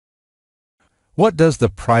What does the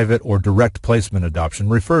private or direct placement adoption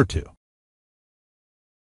refer to?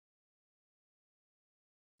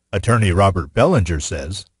 Attorney Robert Bellinger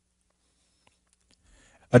says,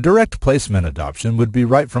 a direct placement adoption would be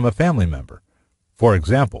right from a family member. For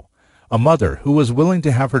example, a mother who was willing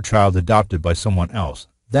to have her child adopted by someone else.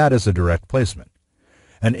 That is a direct placement.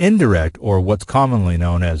 An indirect, or what's commonly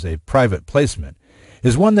known as a private placement,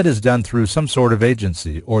 is one that is done through some sort of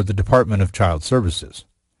agency or the Department of Child Services.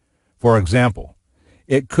 For example,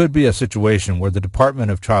 it could be a situation where the Department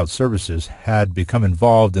of Child Services had become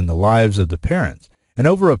involved in the lives of the parents, and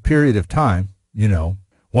over a period of time, 1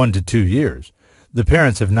 to 2 years, the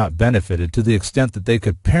parents have not benefited to the extent that they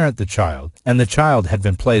could parent the child, and the child had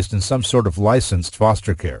been placed in some sort of licensed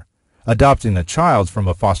foster care. Adopting a child from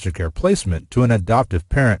a foster care placement to an adoptive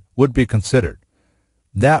parent would be considered.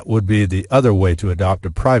 That would be the other way to adopt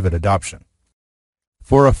a private adoption.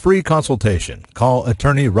 For a free consultation, call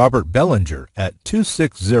Attorney Robert Bellinger at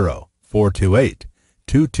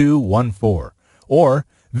 260-428-2214 or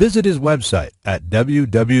visit his website at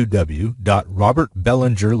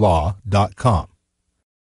www.robertbellingerlaw.com.